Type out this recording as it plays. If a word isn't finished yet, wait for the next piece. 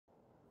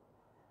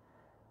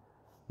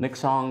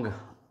Next song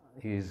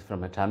is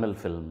from a Tamil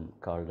film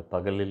called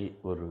Pagalil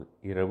Oru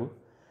Iravu,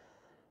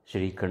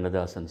 Sri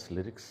Kannadasan's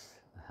lyrics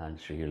and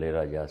Sri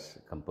𝚘𝚘𝚎𝚎's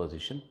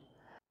composition.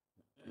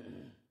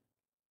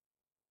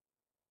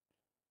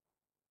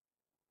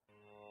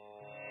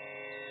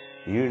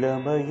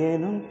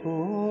 இளமையெனும்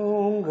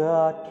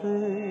பூங்காற்று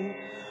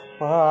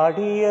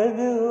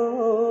பாடியது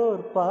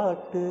ஓர்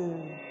பாட்டு,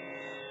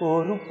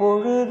 ஒரு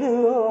பொழுது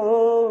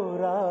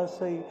ஓர்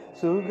ஆசை,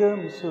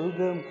 சுகம்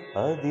சுகம்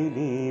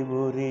அதிலே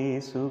ஒரே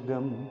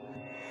சுகம்.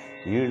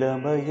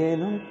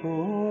 இளமையெனும்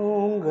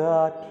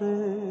பூங்காற்று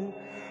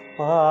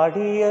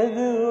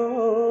பாடியது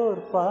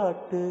ஓர்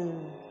பாட்டு,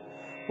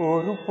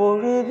 ஒரு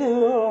பொழுது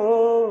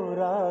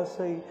ஓர்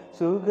ஆசை,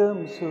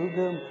 சுகம்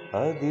சுகம்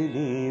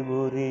அதிலே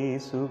ஒரே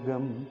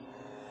சுகம்.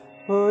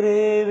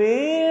 ஒரே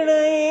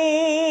வீணை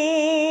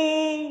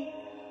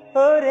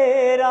ஒரே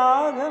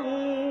ராகம்,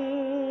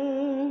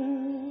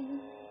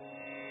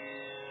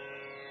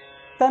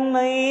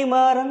 தன்னை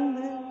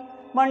மறந்து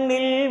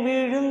மண்ணில்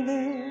விழுந்து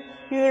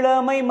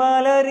இளமை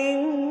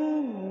மலரின்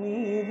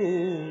மீது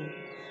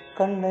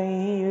கண்ணை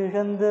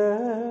இழந்த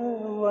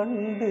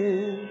வண்டு,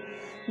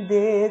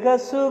 தேக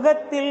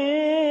சுகத்தில்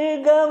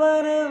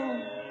கவனம்,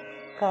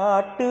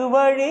 காட்டு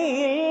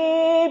வழியில்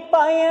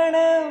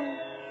பயணம்,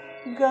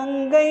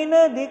 கங்கை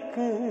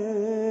நதிக்கு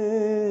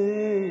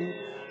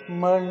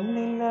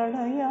மண்ணில்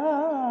அணையா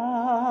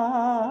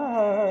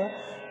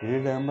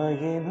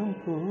இளமையெனும்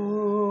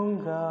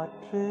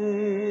பூங்காற்று.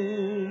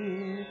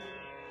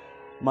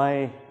 My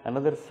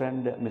another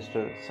friend,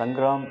 Mr.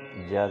 Sangram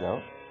Jadhav,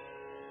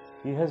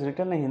 he has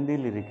written a Hindi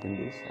lyric in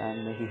this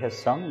and he has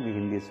sung the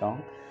Hindi song,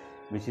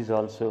 which is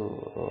also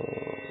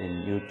in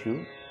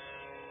YouTube.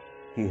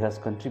 He has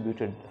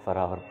contributed for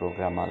our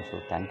program also.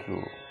 Thank you,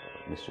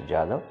 Mr.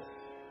 Jadhav.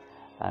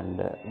 And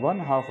one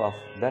half of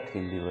that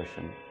Hindi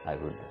version I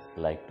would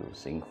like to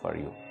sing for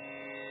you.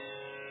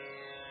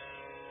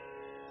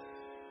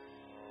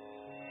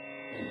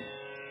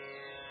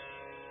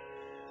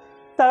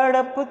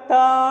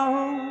 तड़पता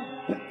हूँ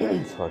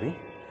Sorry.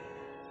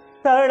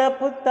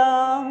 तड़पता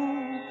हूँ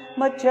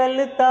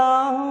मचलता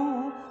हूँ,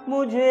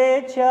 मुझे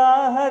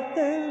चाहत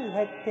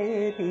है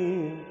तेरी,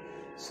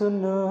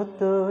 सुनो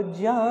तो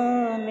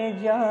जाने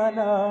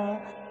जाना.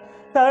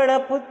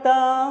 तड़पता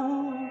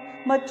हूँ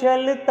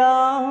मचलता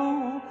हूँ,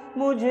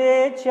 मुझे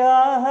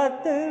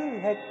चाहत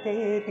है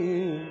तेरी,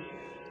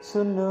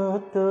 सुनो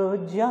तो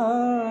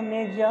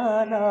जाने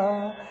जाना.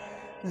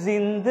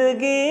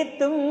 जिंदगी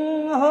तुम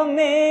हो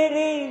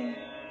मेरी,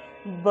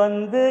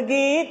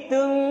 बंदगी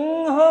तुम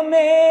हो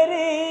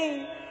मेरी,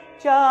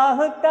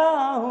 चाहता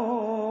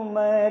हूँ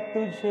मैं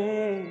तुझे,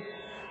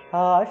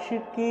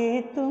 आशिकी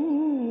तुम,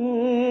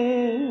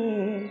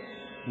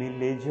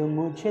 मिले जो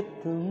मुझे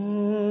तुम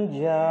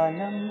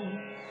जानम.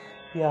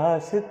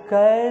 प्यास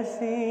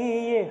कैसी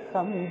ये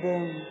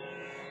हमदम,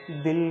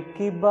 दिल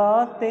की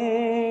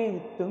बातें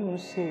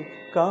तुमसे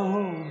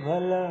कहूँ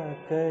भला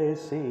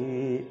कैसे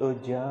ओ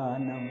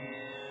जानम.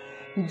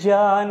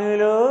 जान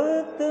लो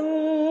तुम,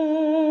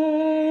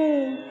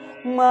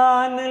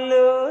 मान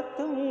लो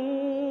तुम,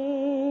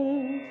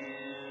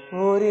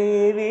 ஒரே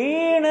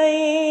வீணை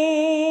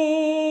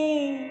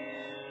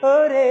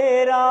ஒரே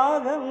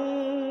ராகம்.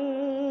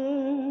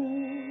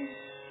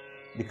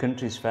 The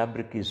country's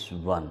fabric is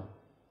one.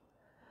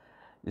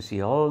 You see,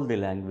 all the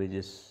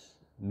languages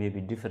may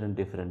be different,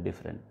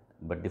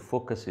 but the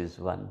focus is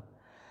one,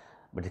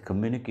 but the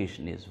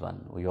communication is one.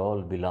 We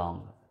all belong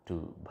to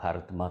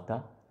Bharat Mata.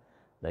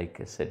 Like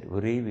I said,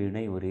 Ure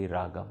Veena Ure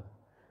Ragam.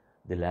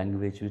 The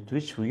language with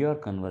which we are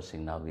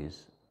conversing now is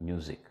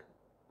music.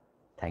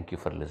 Thank you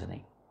for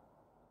listening.